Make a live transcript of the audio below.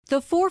The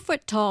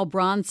 4-foot-tall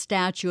bronze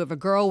statue of a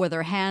girl with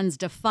her hands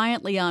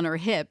defiantly on her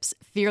hips,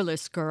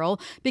 Fearless Girl,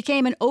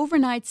 became an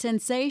overnight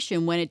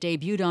sensation when it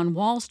debuted on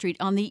Wall Street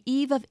on the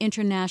eve of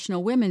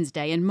International Women's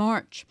Day in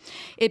March.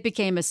 It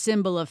became a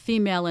symbol of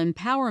female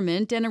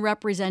empowerment and a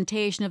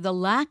representation of the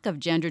lack of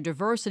gender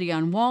diversity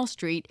on Wall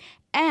Street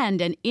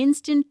and an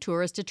instant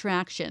tourist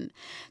attraction.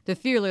 The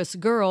Fearless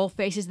Girl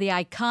faces the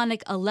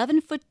iconic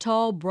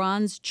 11-foot-tall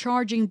bronze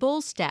Charging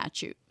Bull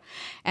statue.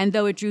 And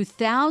though it drew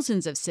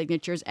thousands of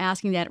signatures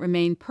asking that it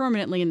remain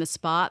permanently in the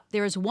spot,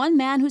 there is one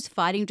man who's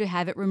fighting to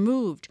have it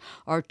removed.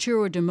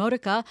 Arturo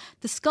Demodica,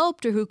 the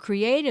sculptor who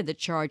created the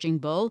Charging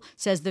Bull,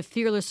 says the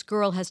Fearless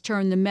Girl has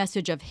turned the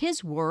message of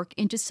his work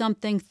into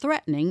something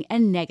threatening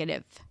and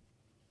negative.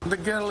 The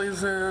girl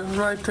is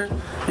right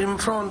in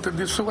front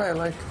this way,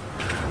 like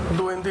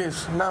doing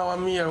this. Now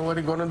I'm here, what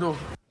are you going to do?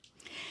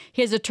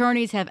 His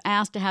attorneys have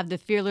asked to have the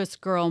Fearless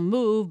Girl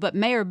move, but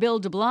Mayor Bill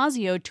de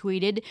Blasio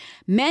tweeted,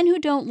 "Men who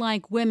don't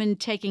like women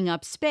taking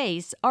up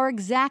space are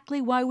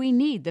exactly why we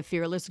need the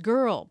Fearless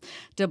Girl."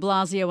 De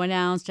Blasio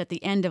announced at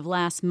the end of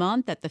last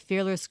month that the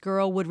Fearless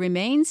Girl would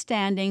remain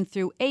standing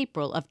through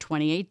April of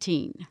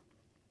 2018.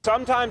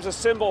 Sometimes a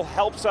symbol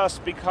helps us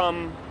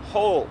become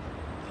whole.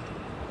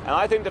 And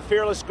I think the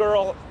Fearless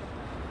Girl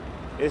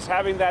is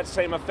having that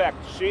same effect.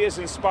 She is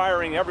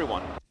inspiring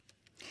everyone.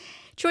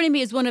 Joining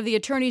me is one of the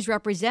attorneys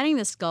representing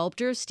the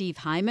sculptor, Steve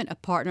Hyman, a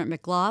partner at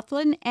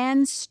McLaughlin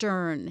and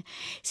Stern.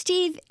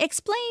 Steve,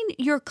 explain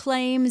your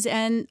claims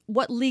and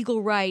what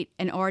legal right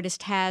an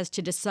artist has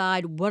to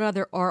decide what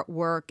other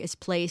artwork is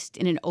placed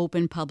in an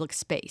open public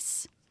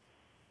space.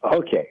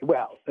 Okay,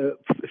 well,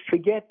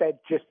 forget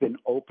that just an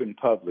open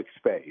public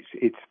space.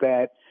 It's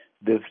that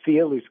the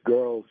Fearless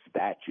Girl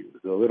statue,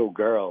 the little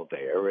girl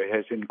there,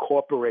 has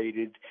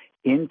incorporated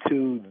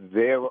into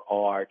their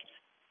art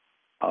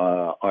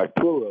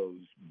Arturo's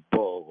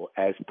bull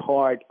as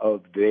part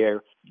of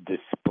their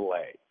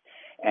display.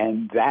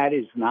 And that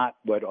is not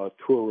what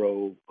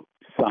Arturo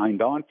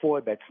signed on for.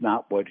 That's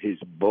not what his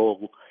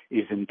bull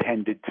is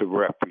intended to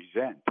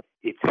represent.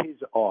 It's his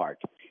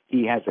art.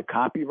 He has a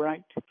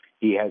copyright,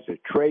 he has a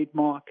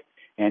trademark,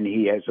 and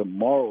he has a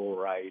moral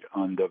right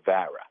under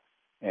VARA.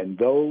 And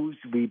those,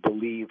 we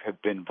believe,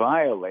 have been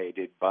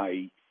violated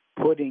by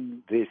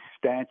putting this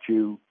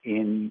statue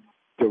in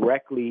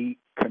directly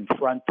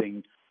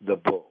confronting the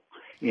bull.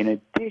 In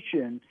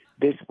addition,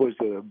 this was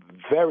a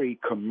very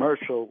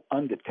commercial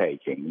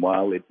undertaking.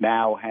 While it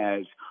now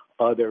has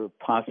other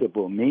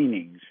possible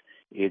meanings,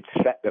 the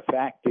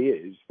fact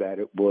is that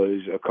it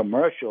was a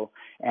commercial,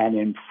 and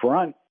in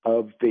front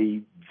of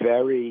the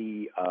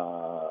very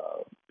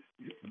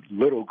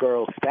little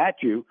girl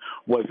statue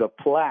was a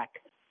plaque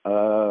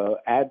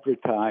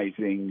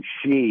advertising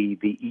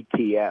the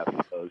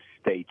ETF of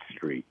State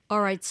Street. All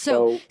right,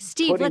 so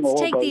Steve, let's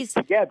take these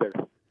together.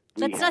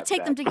 Let's not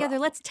take them together.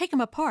 Let's take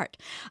them apart.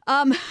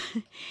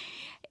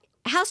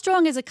 How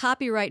strong is a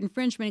copyright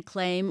infringement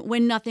claim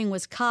when nothing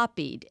was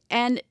copied?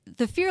 And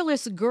the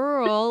Fearless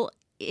Girl,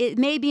 it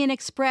may be an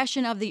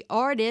expression of the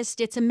artist.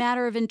 It's a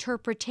matter of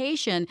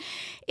interpretation.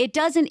 It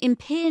doesn't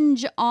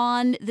impinge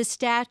on the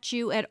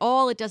statue at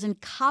all. It doesn't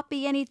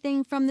copy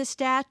anything from the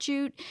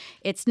statute.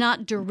 It's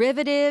not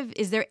derivative.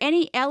 Is there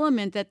any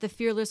element that the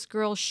Fearless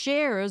Girl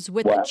shares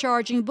with the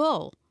Charging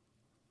Bull?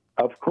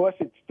 Of course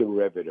it's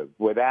derivative.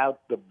 Without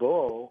the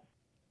bull,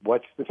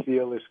 what's the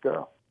Fearless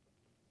Girl?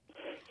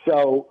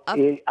 So,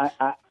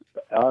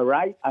 all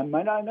right.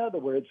 In other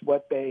words,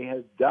 what they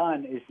have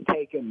done is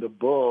taken the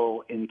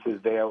bull into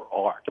their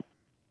art.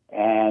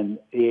 And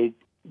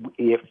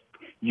if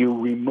you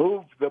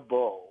remove the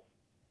bull,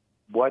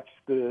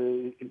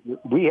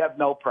 we have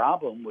no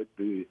problem with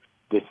the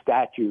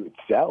statue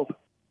itself.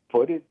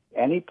 Put it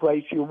any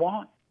place you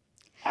want.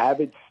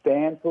 Have it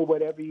stand for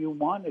whatever you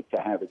want it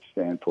to have it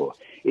stand for.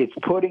 It's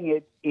putting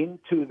it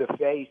into the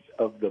face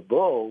of the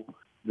bull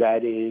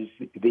that is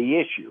the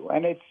issue.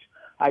 And it's,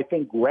 I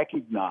think,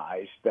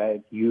 recognized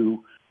that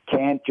you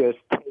can't just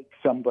take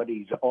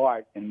somebody's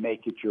art and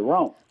make it your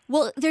own.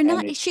 Well, they're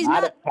not. She's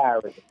not a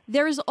parody.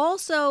 There is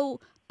also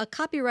a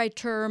copyright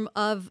term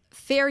of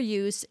fair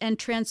use and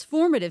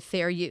transformative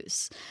fair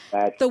use.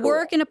 That's the correct.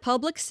 work in a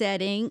public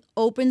setting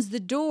opens the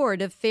door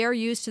to fair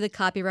use to the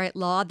copyright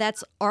law.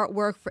 That's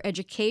artwork for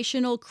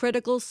educational,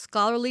 critical,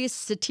 scholarly,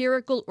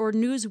 satirical, or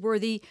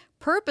newsworthy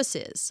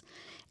purposes.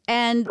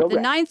 And Correct.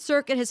 The Ninth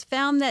Circuit has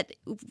found that,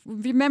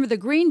 remember the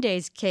Green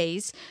Days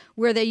case,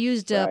 where they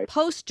used a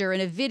poster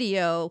and a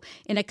video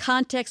in a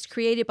context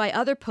created by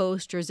other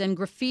posters and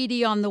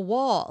graffiti on the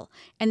wall.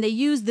 And they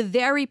used the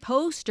very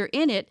poster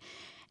in it.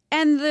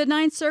 And the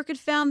Ninth Circuit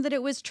found that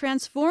it was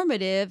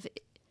transformative.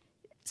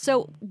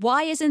 So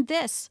why isn't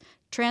this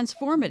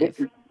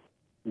transformative?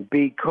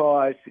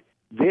 Because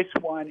this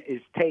one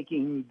is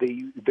taking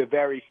the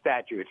very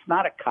statue. It's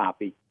not a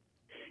copy.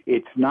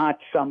 It's not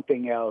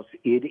something else.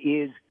 It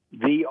is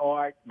the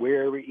art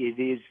where it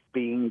is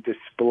being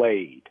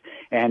displayed.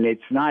 And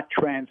it's not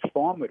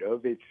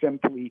transformative. It's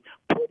simply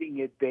putting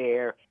it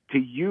there to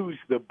use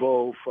the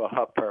bull for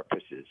her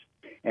purposes.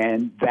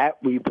 And that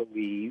we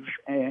believe,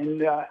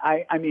 and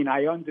I mean,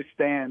 I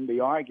understand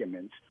the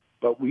arguments,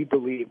 but we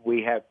believe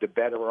we have the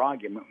better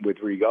argument with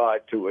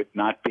regard to it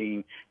not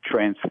being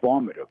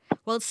transformative.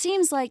 Well, it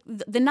seems like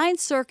the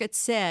Ninth Circuit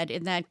said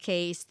in that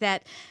case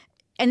that,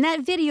 and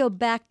that video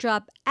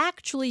backdrop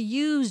actually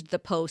used the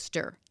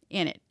poster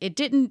in it. It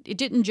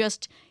didn't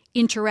just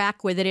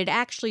interact with it. It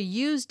actually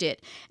used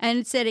it. And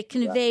it said it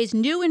conveys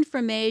new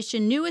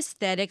information, new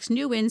aesthetics,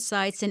 new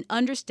insights, and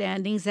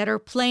understandings that are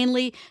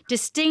plainly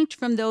distinct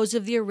from those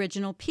of the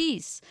original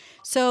piece.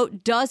 So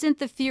doesn't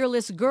The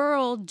Fearless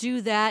Girl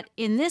do that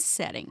in this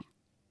setting?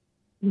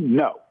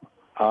 No.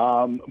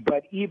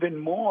 But even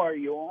more,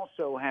 you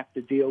also have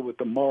to deal with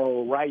the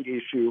moral right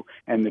issue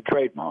and the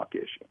trademark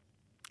issue.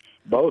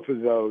 Both of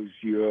those,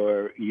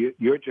 you're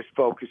just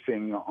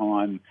focusing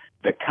on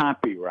the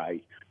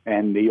copyright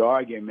and the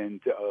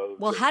argument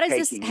of how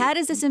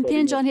does this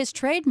impinge on his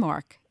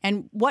trademark,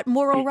 and what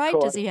moral right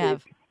does he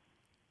have?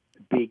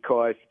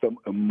 Because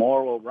the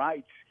moral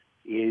rights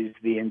is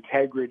the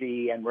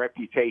integrity and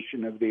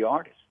reputation of the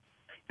artist.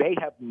 They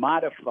have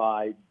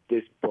modified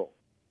this book.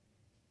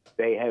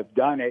 They have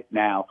done it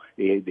now.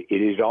 It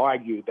is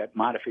argued that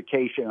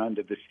modification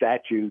under the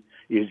statute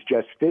is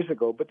just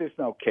physical, but there's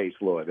no case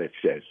law that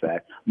says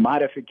that.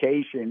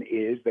 Modification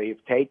is they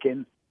have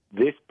taken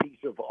this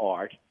piece of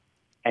art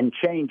and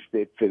changed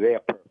it for their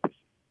purpose,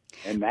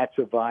 and that's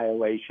a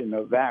violation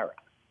of VARA.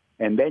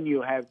 And then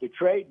you have the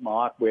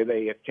trademark where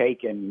they have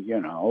taken,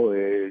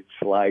 it's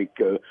like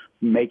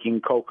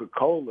making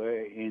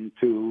Coca-Cola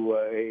into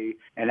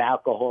an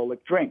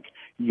alcoholic drink.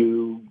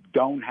 You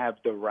don't have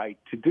the right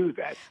to do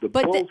that. The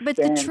bull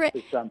stands for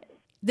something.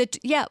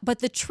 But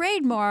the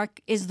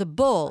trademark is the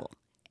bull.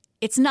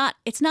 It's not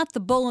the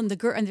bull and the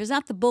girl, and there's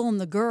not the bull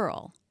and the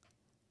girl.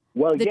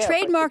 Well, the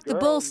trademark, the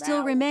bull, still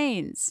now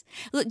remains.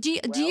 Look,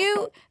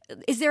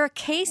 is there a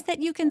case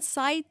that you can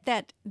cite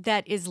that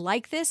is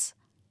like this?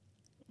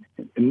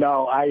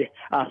 No,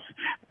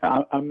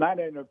 I'm not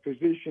in a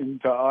position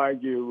to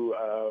argue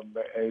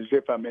as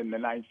if I'm in the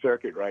Ninth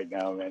Circuit right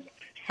now.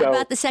 So how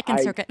about the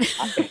Second Circuit?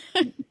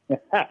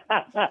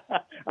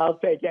 I'll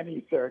take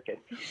any circuit.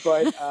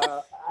 But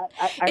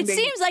it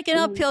seems like an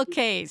uphill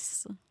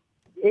case.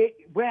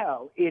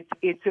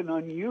 It's an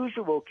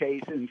unusual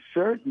case and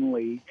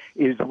certainly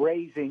is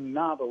raising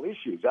novel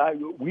issues.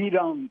 We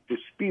don't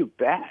dispute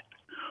that.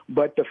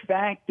 But the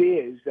fact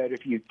is that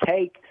if you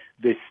take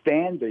the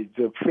standards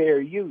of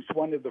fair use,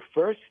 one of the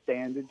first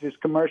standards is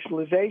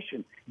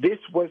commercialization. This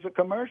was a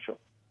commercial.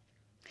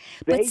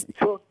 They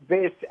took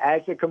this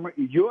as a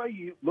commercial.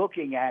 You're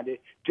looking at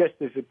it just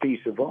as a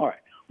piece of art.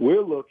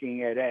 We're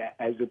looking at it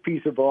as a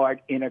piece of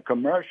art in a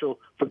commercial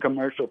for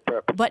commercial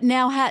purposes. But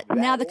now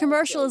the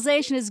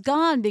commercialization is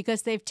gone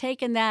because they've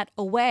taken that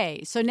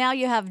away. So now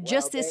you have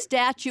just this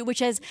statue which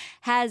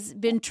has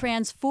been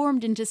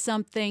transformed into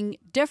something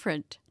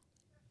different.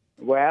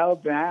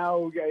 Well,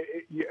 now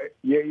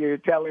you're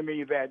telling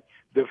me that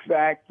the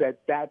fact that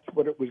that's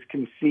what it was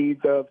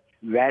conceived of,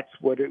 that's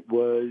what it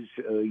was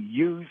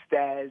used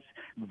as,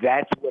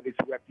 that's what its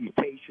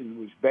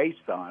reputation was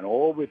based on,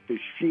 all with the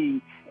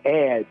she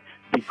ad,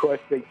 because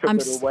they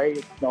took it away,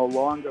 it's no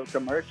longer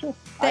commercial?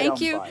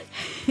 Thank you.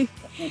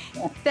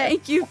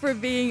 Thank you for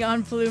being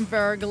on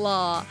Bloomberg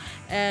Law.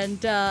 And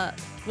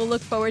we'll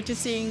look forward to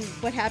seeing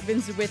what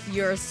happens with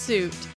your suit.